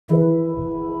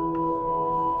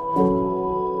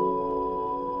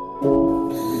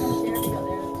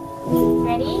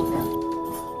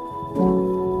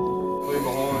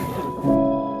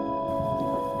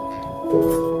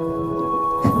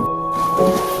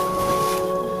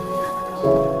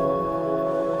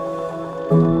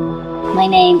My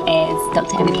name is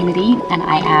Dr. Emma Kennedy and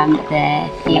I am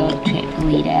the field trip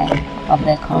leader of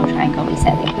the Coral Triangle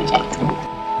Resurvey project.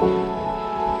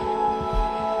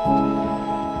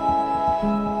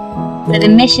 So the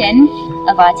mission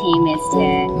of our team is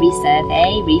to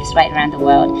resurvey reefs right around the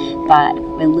world, but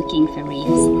we're looking for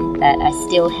reefs that are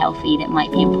still healthy, that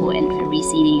might be important for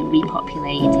reseeding and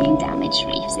repopulating damaged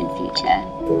reefs in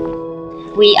future.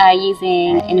 We are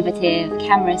using an innovative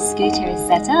camera scooter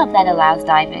setup that allows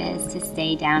divers to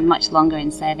stay down much longer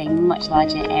and surveying much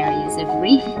larger areas of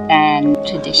reef than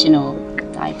traditional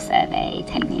dive survey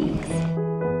techniques.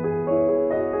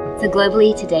 So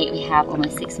globally to date we have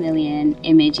almost 6 million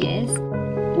images.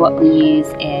 What we use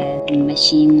is a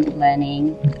machine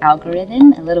learning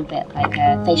algorithm, a little bit like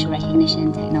a facial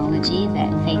recognition technology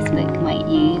that Facebook might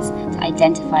use to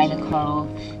identify the coral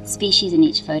species in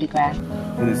each photograph.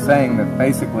 It is saying that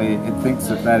basically it thinks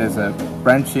that that is a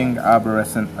branching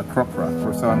arborescent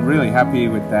acropora. So I'm really happy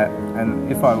with that,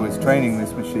 and if I was training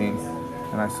this machine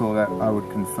and I saw that, I would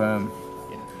confirm.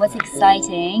 What's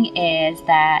exciting is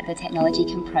that the technology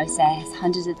can process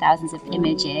hundreds of thousands of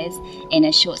images in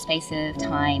a short space of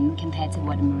time compared to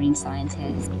what a marine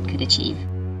scientist could achieve.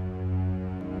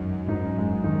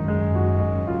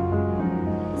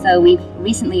 So we've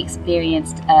recently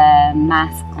experienced a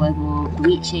mass global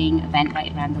bleaching event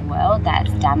right around the world that's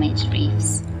damaged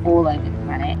reefs all over the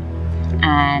planet.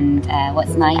 And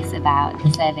what's nice about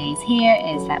the surveys here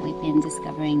is that we've been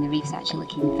discovering the reefs actually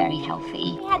looking very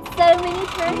healthy. We had so many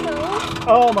turtles.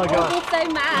 Oh my god. We're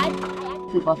so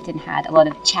mad. We've often had a lot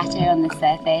of chatter on the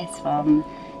surface from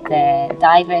the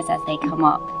divers as they come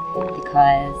up,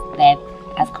 because they're,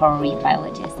 as coral reef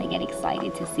biologists, they get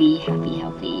excited to see happy,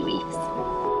 healthy reefs.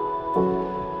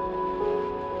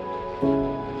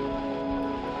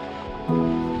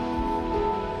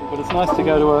 But it's nice to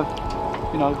go to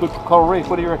a good coral reef.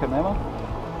 What do you reckon, Emma?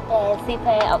 Yeah, it's super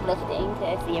uplifting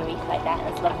to see a reef like that.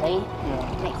 It's lovely.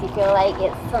 Yeah. It makes you feel like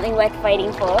it's something worth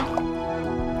fighting for.